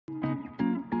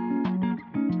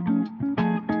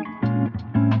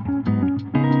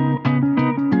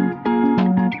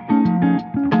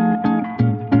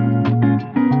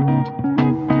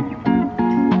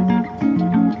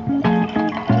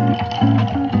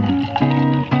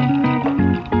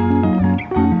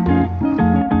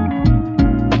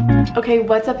Okay,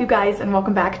 what's up you guys, and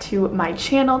welcome back to my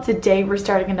channel. Today we're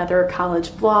starting another college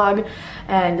vlog,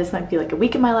 and this might be like a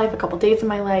week in my life, a couple days in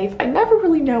my life. I never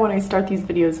really know when I start these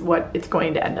videos what it's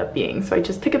going to end up being, so I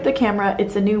just pick up the camera.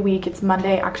 It's a new week. It's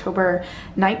Monday, October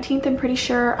 19th, I'm pretty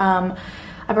sure.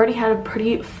 I've already had a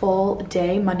pretty full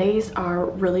day. Mondays are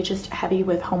really just heavy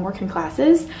with homework and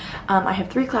classes. I have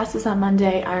 3 classes on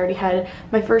Monday. I already had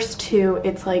my first 2.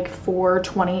 It's like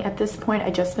 4:20 at this point. I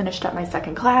just finished up my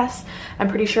second class. I'm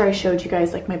pretty sure I showed you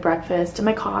guys like my breakfast and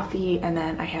my coffee, and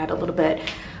then I had a little bit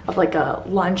of like a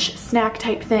lunch snack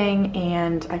type thing,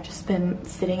 and I've just been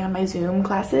sitting on my Zoom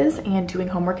classes and doing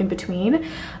homework in between.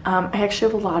 I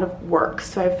actually have a lot of work,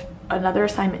 so I have another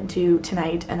assignment due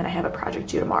tonight, and then I have a project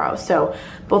due tomorrow, so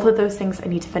both of those things I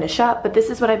need to finish up. But this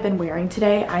is what I've been wearing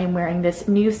today. I am wearing this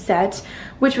new set,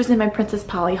 which was in my Princess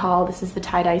Polly haul. This is the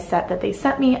tie-dye set that they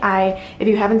sent me. If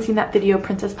you haven't seen that video,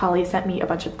 Princess Polly sent me a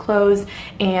bunch of clothes,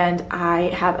 and I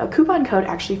have a coupon code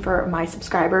actually for my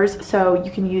subscribers, so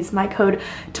you can use my code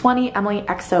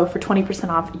 20EmilyXO for 20%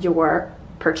 off your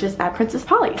purchase at Princess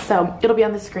Polly. So it'll be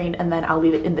on the screen, and then I'll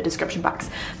leave it in the description box.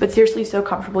 But seriously, so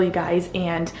comfortable, you guys,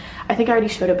 and I think I already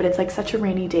showed it, but it's like such a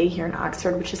rainy day here in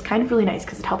Oxford, which is kind of really nice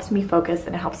because it helps me focus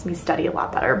and it helps me study a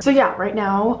lot better. So yeah, right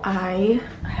now I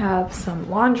have some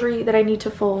laundry that I need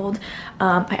to fold.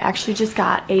 I actually just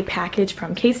got a package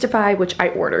from Casetify, which I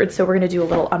ordered, so we're gonna do a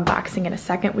little unboxing in a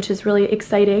second, which is really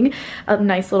exciting. A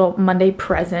nice little Monday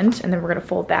present, and then we're gonna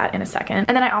fold that in a second.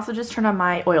 And then I also just turned on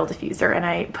my oil diffuser, and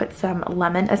I put some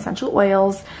lemon essential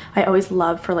oils. I always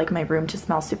love for like my room to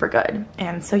smell super good.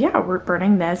 And so yeah, we're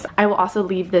burning this. I will also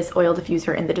leave this oil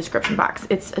diffuser in the description box.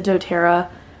 It's a doTERRA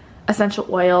essential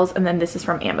oils, and then this is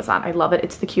from Amazon. I love it.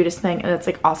 It's the cutest thing, and it's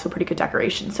like also pretty good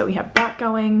decoration. So we have that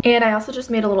going. And I also just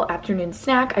made a little afternoon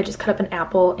snack. I just cut up an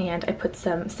apple and I put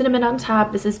some cinnamon on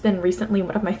top. This has been recently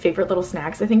one of my favorite little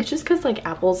snacks. I think it's just because like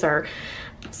apples are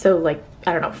so like,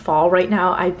 I don't know, fall right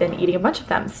now. I've been eating a bunch of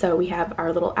them. So we have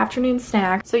our little afternoon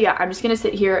snack. So yeah, I'm just gonna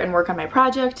sit here and work on my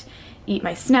project, eat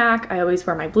my snack. I always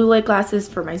wear my blue light glasses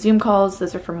for my Zoom calls.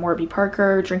 Those are from Warby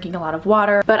Parker, drinking a lot of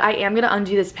water. But I am gonna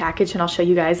undo this package and I'll show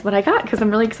you guys what I got because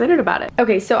I'm really excited about it.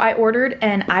 Okay, so I ordered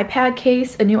an iPad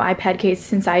case, a new iPad case,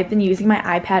 since I've been using my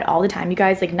iPad all the time, you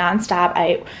guys, like nonstop.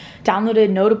 I downloaded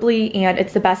Notably, and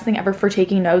it's the best thing ever for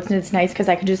taking notes, and it's nice because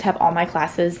I can just have all my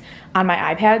classes on my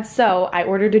iPad. So I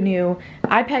ordered a new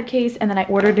iPad case, and then I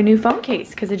ordered a new phone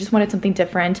case because I just wanted something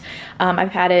different.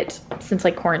 I've had it since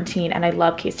like quarantine, and I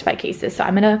love Casetify cases. So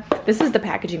I'm gonna, this is the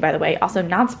packaging, by the way, also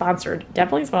not sponsored,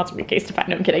 definitely sponsored by Casetify,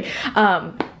 no I'm kidding.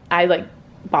 I like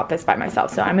bought this by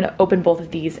myself, so I'm gonna open both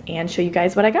of these and show you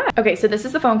guys what I got. Okay, so this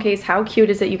is the phone case. How cute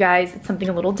is it, you guys? It's something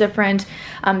a little different.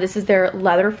 This is their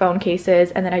leather phone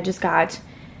cases, and then I just got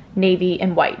navy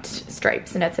and white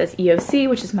stripes, and it says EOC,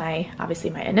 which is my,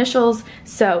 obviously my initials.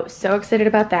 So excited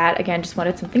about that. Again, just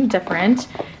wanted something different.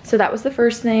 So that was the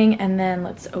first thing, and then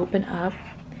let's open up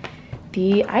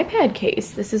the iPad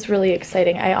case. This is really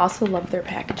exciting. I also love their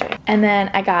packaging. And then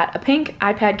I got a pink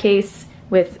iPad case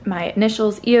with my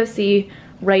initials EOC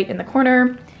right in the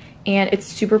corner, and it's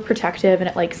super protective and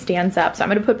it like stands up. So I'm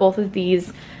gonna put both of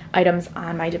these items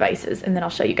on my devices and then I'll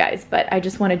show you guys, but I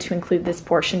just wanted to include this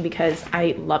portion because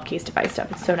I love Casetify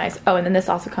stuff. It's so nice. Oh, and then this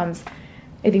also comes,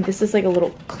 I think this is like a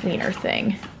little cleaner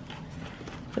thing.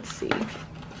 Let's see.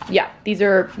 Yeah, these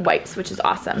are wipes, which is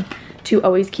awesome to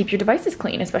always keep your devices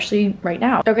clean, especially right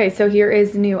now. Okay, so here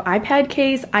is the new iPad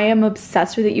case. I am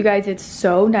obsessed with it, you guys. It's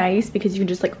so nice because you can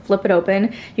just like flip it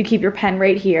open. You keep your pen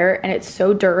right here, and it's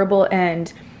so durable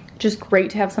and just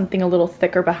great to have something a little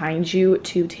thicker behind you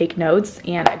to take notes,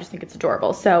 and I just think it's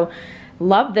adorable. So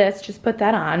love this, just put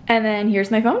that on. And then here's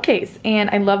my phone case,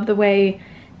 and I love the way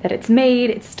that it's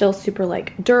made. It's still super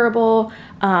like durable.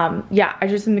 Yeah, I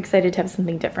just am excited to have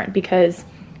something different because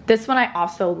this one I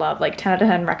also love, like 10 out of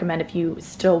 10 recommend. If you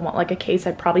still want like a case,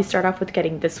 I'd probably start off with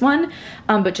getting this one,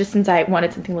 but just since I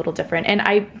wanted something a little different, and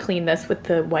I cleaned this with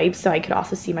the wipes, so I could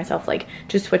also see myself like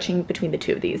just switching between the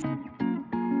two of these.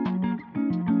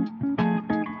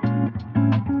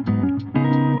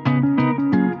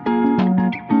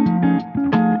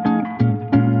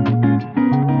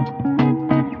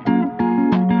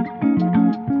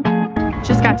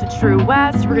 Just got to True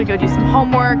West. We're gonna go do some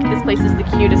homework. This place is the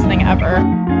cutest thing ever.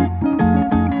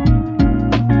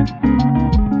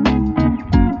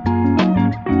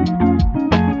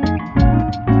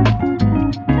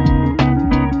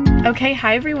 Okay,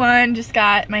 hi everyone. Just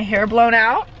got my hair blown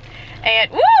out, and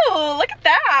woo, look at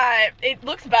that. It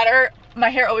looks better. My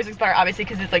hair always looks better, obviously,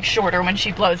 because it's like shorter when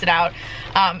she blows it out.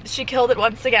 She killed it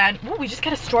once again. Ooh, we just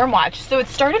got a storm watch. So it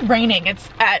started raining. It's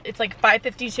like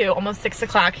 5:52, almost 6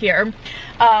 o'clock here.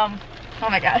 Oh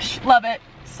my gosh, love it.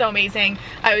 so amazing.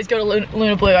 I always go to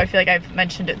Luna Blue. I feel like I've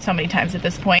mentioned it so many times at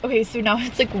this point. Okay, so now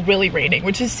it's like really raining,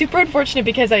 which is super unfortunate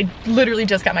because I literally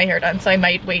just got my hair done, so I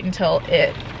might wait until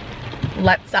it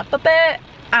lets up a bit.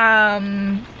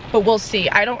 But we'll see.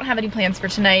 I don't have any plans for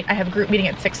tonight. I have a group meeting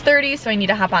at 6:30, so I need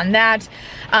to hop on that.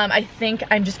 I think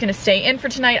I'm just gonna stay in for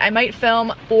tonight. I might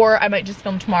film, or I might just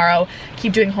film tomorrow,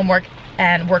 keep doing homework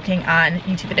and working on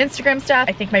YouTube and Instagram stuff.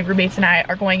 I think my roommates and I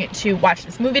are going to watch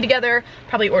this movie together,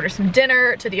 probably order some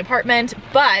dinner to the apartment,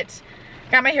 but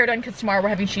got my hair done because tomorrow we're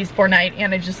having cheeseboard night,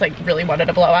 and I just like really wanted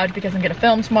a blowout because I'm gonna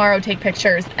film tomorrow, take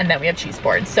pictures, and then we have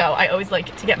cheeseboard. So I always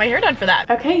like to get my hair done for that.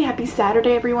 Okay, happy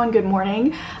Saturday everyone, good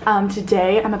morning.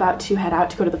 Today I'm about to head out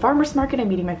to go to the farmer's market. I'm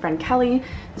meeting my friend Kelly.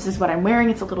 This is what I'm wearing.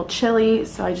 It's a little chilly,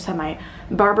 so I just have my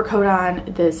Barbour coat on,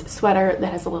 this sweater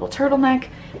that has a little turtleneck,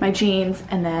 my jeans,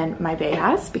 and then my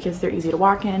Bayas because they're easy to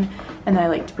walk in. And then I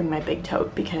like to bring my big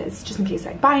tote because just in case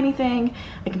I buy anything,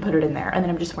 I can put it in there. And then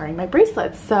I'm just wearing my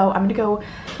bracelets. So I'm gonna go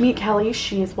meet Kelly.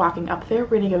 She is walking up there.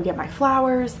 We're gonna go get my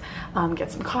flowers, get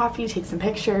some coffee, take some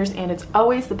pictures, and it's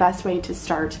always the best way to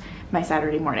start my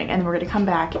Saturday morning. And then we're gonna come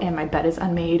back and my bed is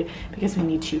unmade because we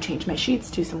need to change my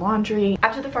sheets, do some laundry.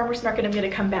 After the farmer's market, I'm gonna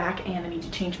come back and I need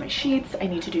to change my sheets. I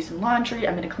need to do some laundry.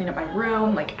 I'm gonna clean up my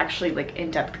room, like actually like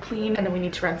in-depth clean. And then we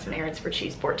need to run some errands for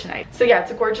cheeseboard tonight. So yeah,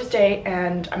 it's a gorgeous day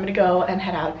and I'm gonna go and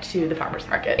head out to the farmer's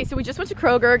market. Okay, so we just went to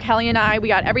Kroger, Kelly and I. We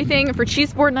got everything for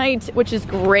cheeseboard night, which is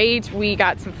great. We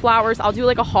got some flowers. I'll do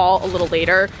like a haul a little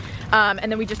later. And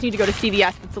then we just need to go to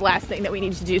CVS. That's the last thing that we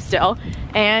need to do still.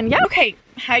 And yeah, okay.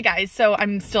 Hi guys, so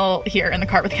I'm still here in the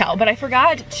car with Kel, but I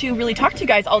forgot to really talk to you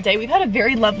guys all day. We've had a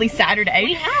very lovely Saturday.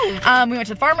 We have. We went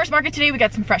to the farmer's market today. We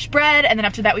got some fresh bread, and then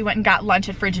after that we went and got lunch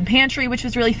at Fridge and Pantry, which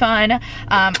was really fun.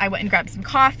 I went and grabbed some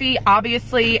coffee,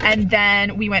 obviously, and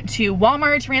then we went to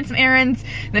Walmart, ran some errands,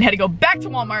 then had to go back to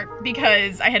Walmart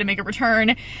because I had to make a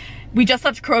return. We just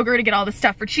left Kroger to get all the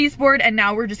stuff for cheeseboard, and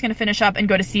now we're just gonna finish up and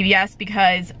go to CVS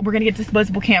because we're gonna get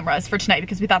disposable cameras for tonight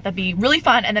because we thought that'd be really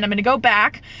fun. And then I'm gonna go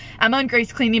back. Emma and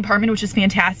Grace clean the apartment, which is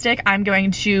fantastic. I'm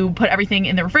going to put everything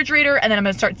in the refrigerator, and then I'm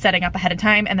gonna start setting up ahead of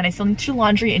time. And then I still need to do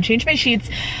laundry and change my sheets.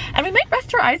 And we might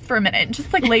rest our eyes for a minute and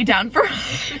just like lay down for,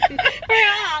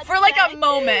 for like a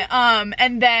moment.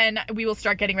 And then we will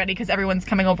start getting ready because everyone's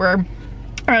coming over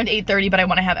around 8:30, but I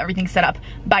want to have everything set up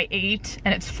by 8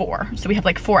 and it's 4, so we have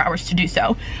like 4 hours to do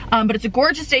so. But it's a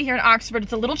gorgeous day here in Oxford.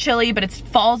 It's a little chilly, but it's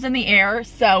falls in the air,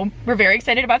 so we're very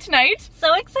excited about tonight.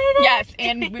 So excited. Yes,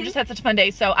 and we've just had such a fun day,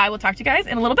 so I will talk to you guys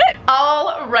in a little bit.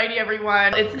 Alrighty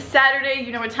everyone, it's Saturday,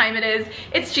 you know what time it is.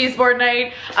 It's cheeseboard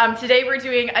night. Today we're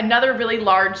doing another really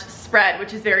large spread,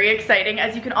 which is very exciting.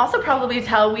 As you can also probably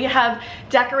tell, we have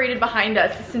decorated behind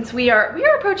us since we are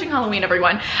approaching Halloween,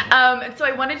 everyone. So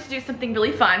I wanted to do something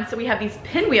really fun. So we have these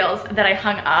pinwheels that I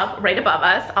hung up right above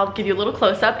us. I'll give you a little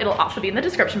close-up. It'll also be in the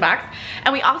description box.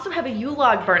 And we also have a Yule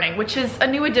log burning, which is a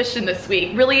new addition this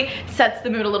week. Really sets the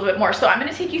mood a little bit more. So I'm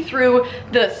gonna take you through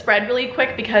the spread really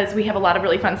quick because we have a lot of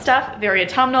really fun stuff, very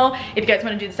autumnal. If you guys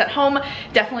wanna do this at home,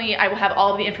 definitely I will have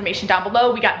all of the information down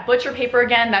below. We got butcher paper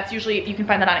again. That's usually, you can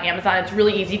find that on Amazon. It's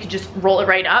really easy. You can just roll it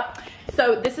right up.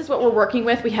 So this is what we're working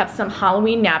with. We have some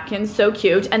Halloween napkins, so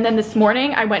cute. And then this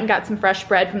morning I went and got some fresh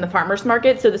bread from the farmer's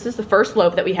market. So this is the first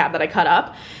loaf that we have that I cut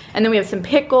up. And then we have some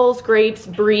pickles, grapes,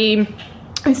 brie,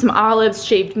 and some olives,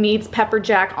 shaved meats, pepper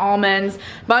jack, almonds,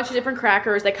 a bunch of different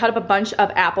crackers. I cut up a bunch of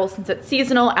apples since it's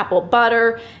seasonal, apple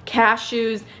butter,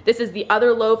 cashews. This is the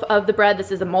other loaf of the bread.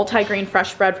 This is a multi-grain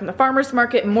fresh bread from the farmer's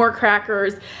market, more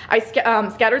crackers. I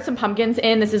scattered some pumpkins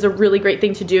in. This is a really great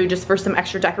thing to do just for some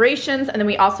extra decorations. And then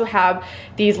we also have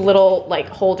these little like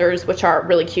holders, which are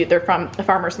really cute. They're from the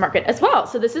farmer's market as well.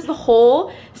 So this is the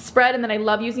whole spread. And then I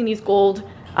love using these gold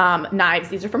knives.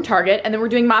 These are from Target. And then we're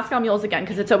doing Moscow mules again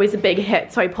because it's always a big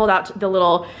hit. So I pulled out the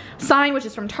little sign, which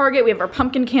is from Target. We have our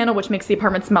pumpkin candle, which makes the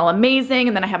apartment smell amazing.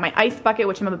 And then I have my ice bucket,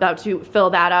 which I'm about to fill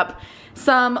that up.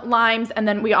 Some limes, and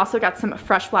then we also got some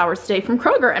fresh flowers today from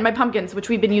Kroger, and my pumpkins, which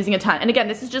we've been using a ton. And again,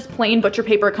 this is just plain butcher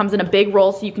paper. It comes in a big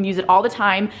roll, so you can use it all the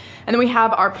time. And then we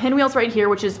have our pinwheels right here,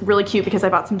 which is really cute because I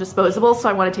bought some disposables, so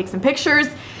I want to take some pictures.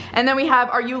 And then we have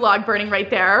our Yule log burning right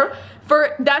there.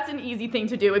 That's an easy thing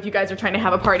to do if you guys are trying to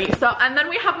have a party. So, and then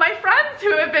we have my friends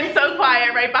who have been so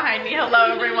quiet right behind me.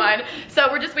 Hello everyone.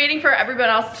 So we're just waiting for everyone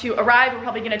else to arrive. We're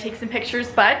probably gonna take some pictures,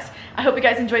 but I hope you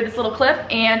guys enjoyed this little clip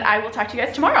and I will talk to you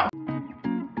guys tomorrow.